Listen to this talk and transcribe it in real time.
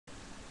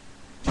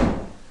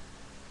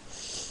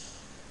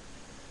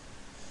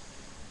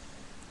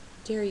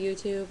Dear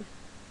YouTube,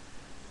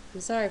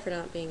 I'm sorry for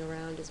not being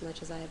around as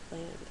much as I had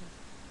planned.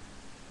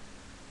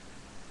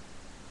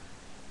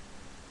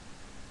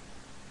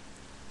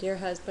 Dear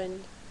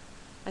husband,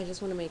 I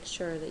just want to make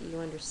sure that you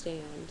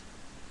understand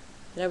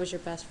that I was your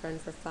best friend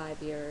for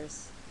 5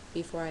 years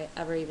before I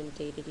ever even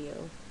dated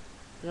you.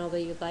 And although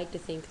you'd like to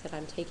think that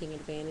I'm taking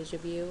advantage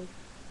of you,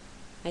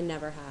 I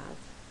never have.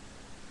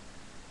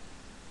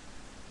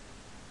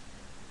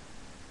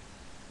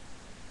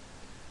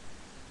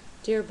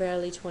 Dear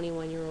barely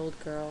 21-year-old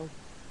girl,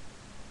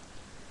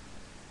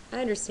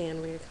 I understand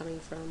where you're coming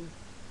from.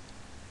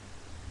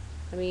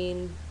 I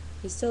mean,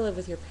 you still live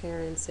with your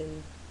parents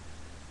and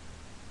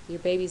your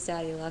baby's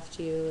daddy left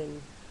you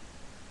and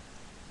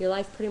your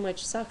life pretty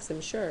much sucks,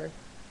 I'm sure.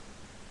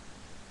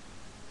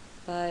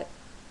 But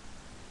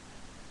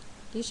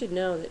you should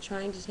know that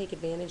trying to take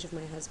advantage of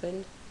my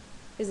husband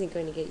isn't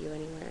going to get you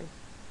anywhere.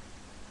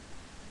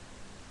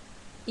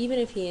 Even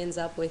if he ends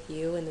up with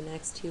you in the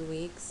next 2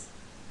 weeks,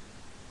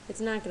 it's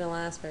not going to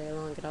last very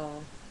long at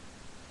all.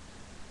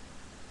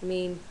 I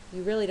mean,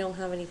 you really don't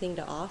have anything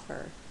to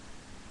offer.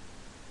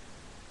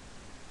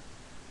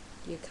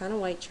 You're kind of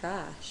white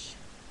trash,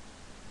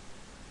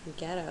 and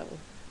ghetto,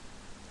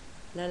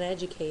 and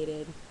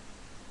uneducated,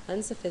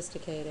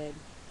 unsophisticated.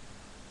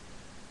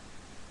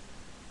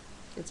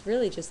 It's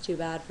really just too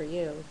bad for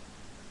you.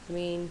 I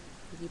mean,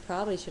 you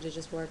probably should have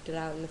just worked it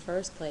out in the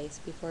first place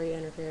before you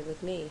interfered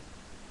with me.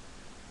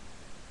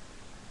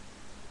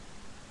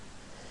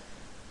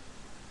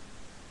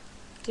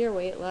 Dear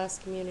weight loss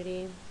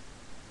community,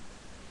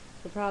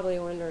 you're probably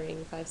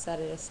wondering if I've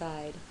set it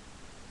aside.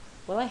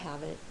 Well, I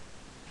haven't.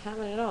 I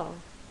haven't at all.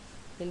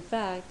 In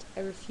fact, I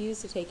refuse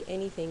to take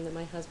anything that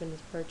my husband has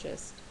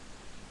purchased.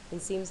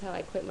 And seems how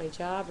I quit my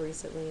job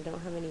recently and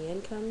don't have any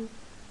income,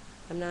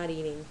 I'm not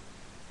eating.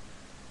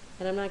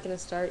 And I'm not going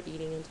to start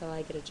eating until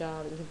I get a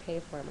job and can pay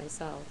for it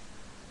myself.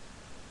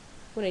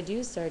 When I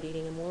do start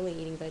eating, I'm only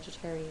eating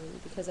vegetarian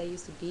because I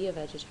used to be a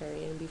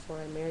vegetarian before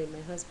I married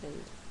my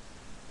husband.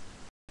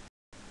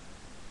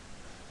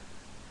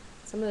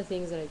 Some of the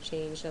things that I've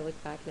changed, I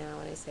look back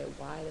now and I say,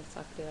 why the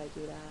fuck did I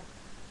do that?